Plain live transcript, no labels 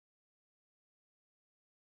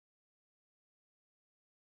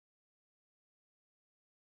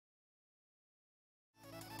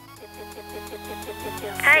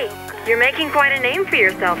You're making quite a name for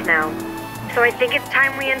yourself now. So I think it's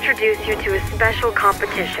time we introduce you to a special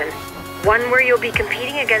competition. One where you'll be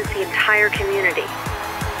competing against the entire community.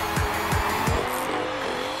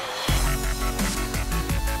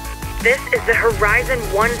 This is the Horizon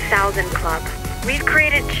 1000 Club. We've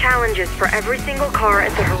created challenges for every single car at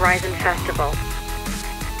the Horizon Festival.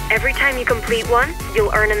 Every time you complete one,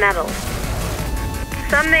 you'll earn a medal.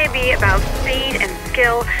 Some may be about speed and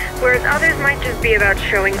skill, whereas others might just be about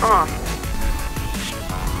showing off.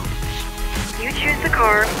 You choose the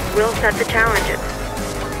car, we'll set the challenges.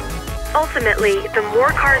 Ultimately, the more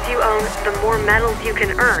cars you own, the more medals you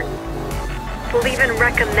can earn. We'll even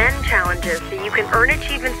recommend challenges so you can earn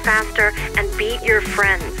achievements faster and beat your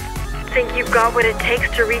friends. Think you've got what it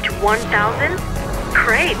takes to reach 1,000?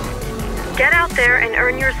 Great! Get out there and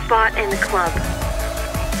earn your spot in the club.